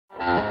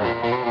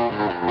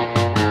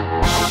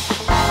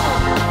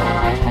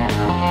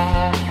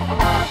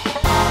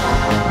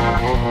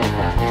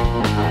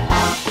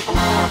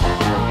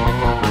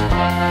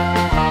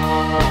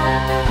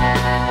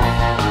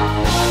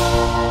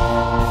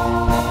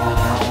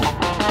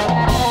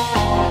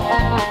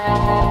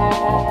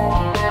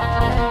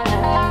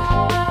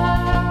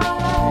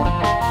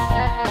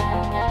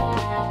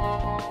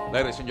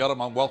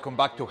gentlemen, welcome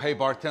back to Hey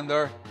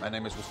Bartender. My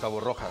name is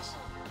Gustavo Rojas,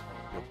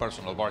 your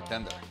personal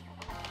bartender.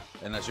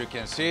 And as you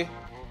can see,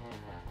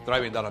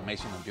 driving that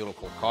amazing and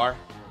beautiful car,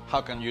 how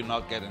can you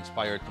not get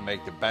inspired to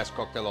make the best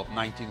cocktail of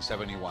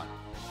 1971?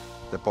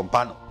 The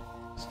Pompano.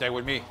 Stay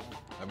with me.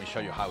 Let me show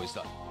you how it's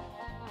done.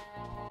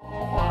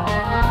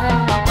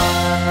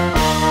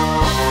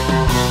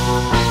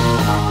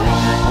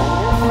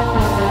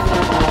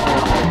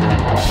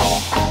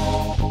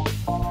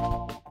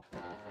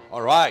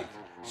 All right,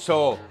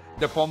 so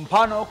the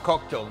Pompano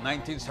cocktail,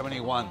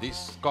 1971.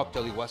 This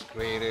cocktail, it was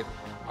created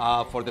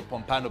for the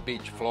Pompano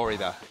Beach,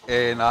 Florida.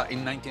 And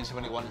in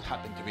 1971, it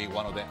happened to be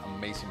one of the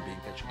amazing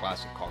vintage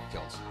classic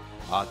cocktails,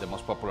 the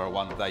most popular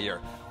one of that year.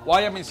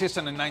 Why I'm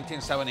insisting in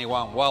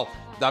 1971? Well,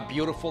 that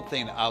beautiful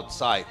thing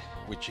outside,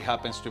 which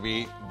happens to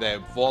be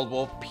the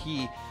Volvo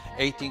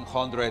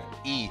P-1800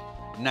 E,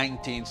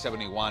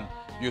 1971,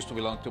 used to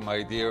belong to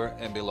my dear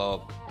and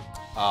beloved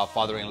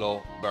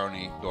father-in-law,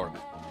 Bernie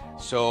Dorman.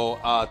 So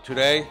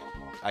today,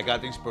 I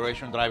got the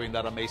inspiration driving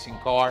that amazing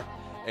car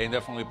and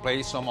definitely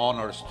pay some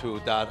honors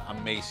to that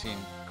amazing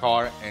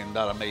car and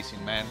that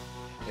amazing man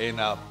in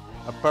a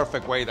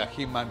perfect way that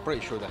I'm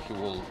pretty sure that he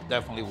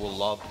definitely will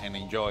love and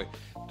enjoy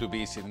to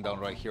be sitting down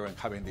right here and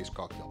having this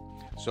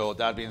cocktail. So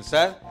that being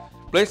said,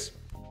 please,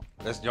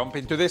 let's jump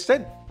into this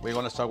thing. We're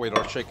gonna start with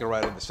our shaker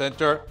right in the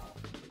center.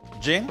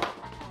 Gin.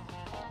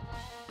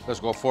 Let's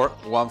go for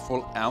 1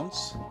 full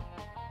ounce.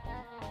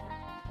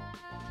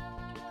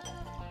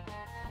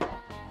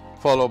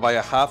 Followed by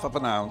a half of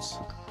an ounce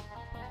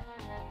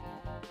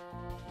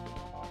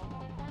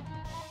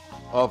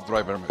of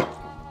dry vermouth.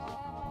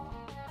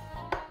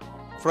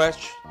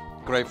 Fresh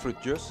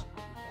grapefruit juice,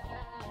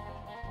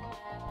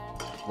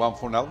 1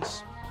 full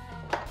ounce.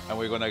 And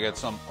we're gonna get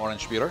some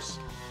orange bitters.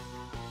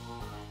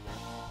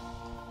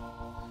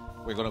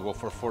 We're gonna go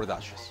for 4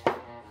 dashes.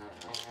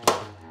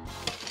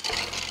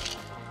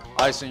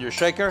 Ice in your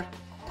shaker,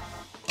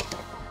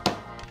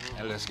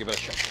 and let's give it a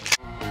shake.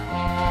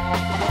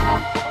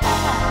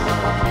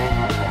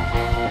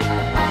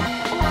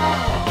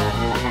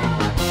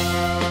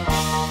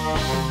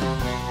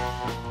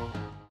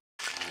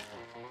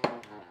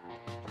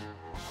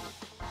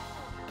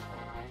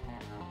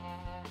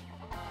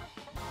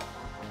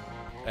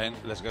 And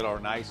let's get our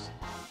nice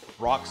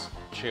rocks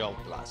chilled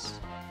glass.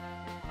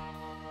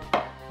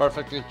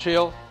 Perfectly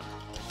chilled.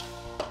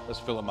 Let's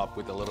fill them up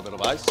with a little bit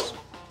of ice.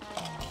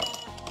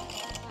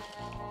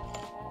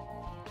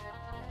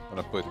 I'm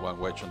gonna put 1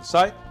 wedge on the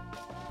side.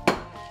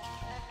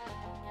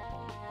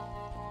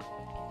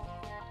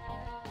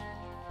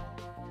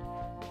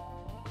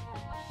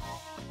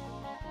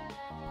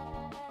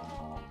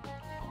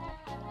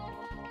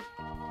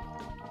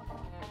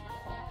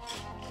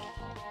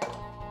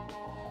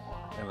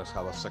 And let's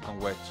have a second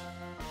wedge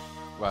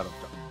right on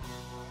top.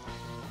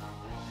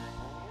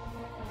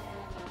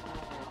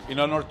 In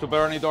honor to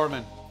Bernie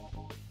Dorman,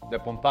 the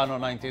Pompano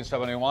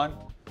 1971,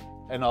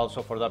 and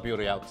also for that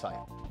beauty outside.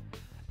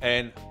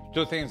 And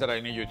 2 things that I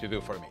need you to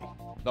do for me.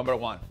 Number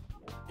 1,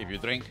 if you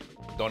drink,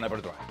 don't ever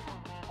drive.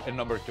 And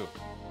number 2,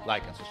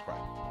 like and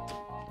subscribe.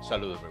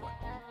 Salud, everyone.